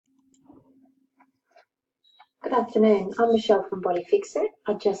Good afternoon. I'm Michelle from Body Fix It.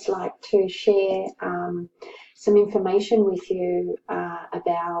 I'd just like to share some information with you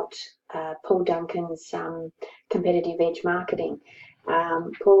about Paul Duncan's competitive edge marketing.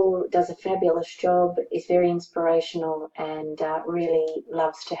 Paul does a fabulous job, is very inspirational, and really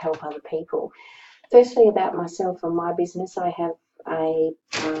loves to help other people. Firstly, about myself and my business, I have a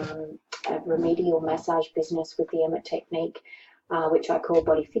remedial massage business with the Emmett technique, which I call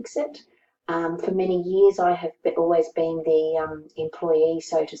Body Fix It. For many years, I have always been the employee,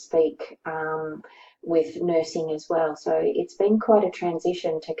 so to speak, with nursing as well. So it's been quite a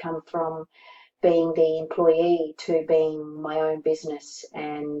transition to come from being the employee to being my own business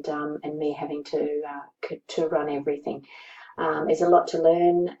and me having to run everything. There's a lot to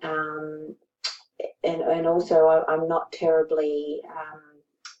learn, and also I'm not terribly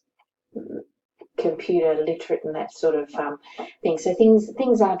computer literate and that sort of thing. So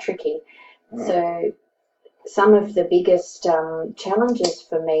things are tricky. So some of the biggest challenges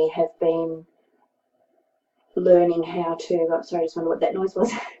for me have been learning how to, sorry, I just wonder what that noise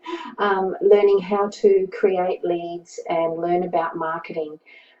was, learning how to create leads and learn about marketing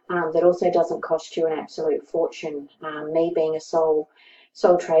that also doesn't cost you an absolute fortune. Me being a sole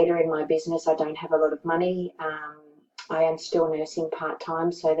trader in my business, I don't have a lot of money. I am still nursing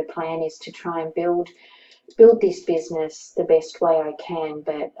part-time, so the plan is to try and build this business the best way I can,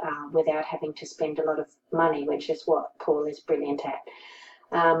 but without having to spend a lot of money, which is what Paul is brilliant at.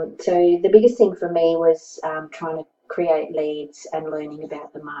 So the biggest thing for me was trying to create leads and learning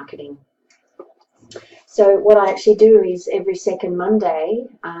about the marketing. So what I actually do is every second Monday,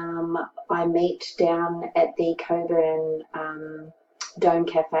 I meet down at the Coburn Dome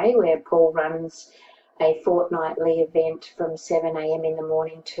Cafe, where Paul runs a fortnightly event from 7 a.m. in the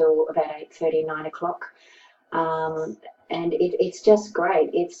morning till about 8:30, 9 o'clock. And it's just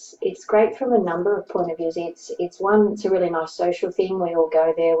great. It's great from a number of point of views. It's a really nice social thing. We all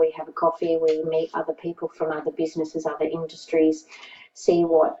go there, we have a coffee, we meet other people from other businesses, other industries, see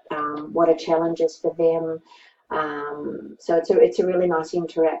what are challenges for them. So it's a really nice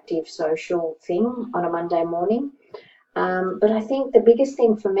interactive social thing on a Monday morning. But I think the biggest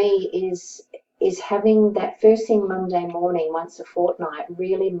thing for me is having that first thing Monday morning once a fortnight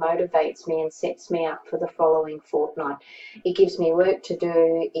really motivates me and sets me up for the following fortnight. It gives me work to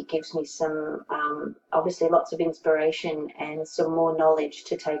do, it gives me some, obviously lots of inspiration and some more knowledge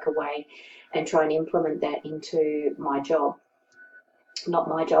to take away and try and implement that into my job. Not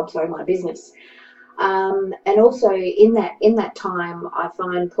my job, sorry, my business. And also in that time, I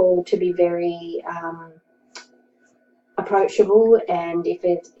find Paul to be very approachable, and if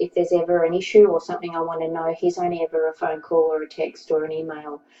there's ever an issue or something I want to know, he's only ever a phone call or a text or an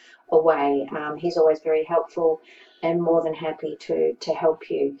email away. He's always very helpful and more than happy to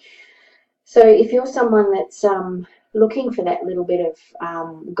help you. So if you're someone that's looking for that little bit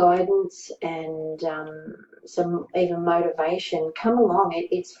of guidance and some even motivation, come along.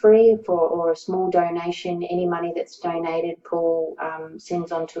 It's free or a small donation. Any money that's donated, Paul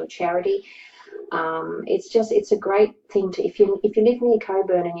sends on to a charity. It's a great thing to, if you live near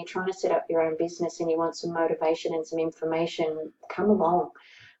Coburn and you're trying to set up your own business and you want some motivation and some information, come along.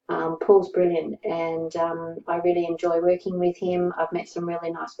 Paul's brilliant, and I really enjoy working with him. I've met some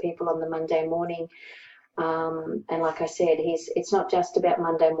really nice people on the Monday morning, and like I said, it's not just about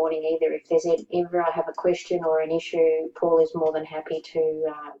Monday morning either. If there's ever I have a question or an issue, Paul is more than happy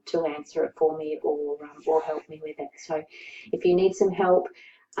to answer it for me or help me with it. So if you need some help,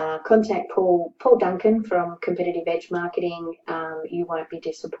 contact Paul Duncan from Competitive Edge Marketing. You won't be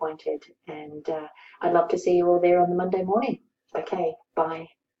disappointed, and I'd love to see you all there on the Monday morning. Okay, bye.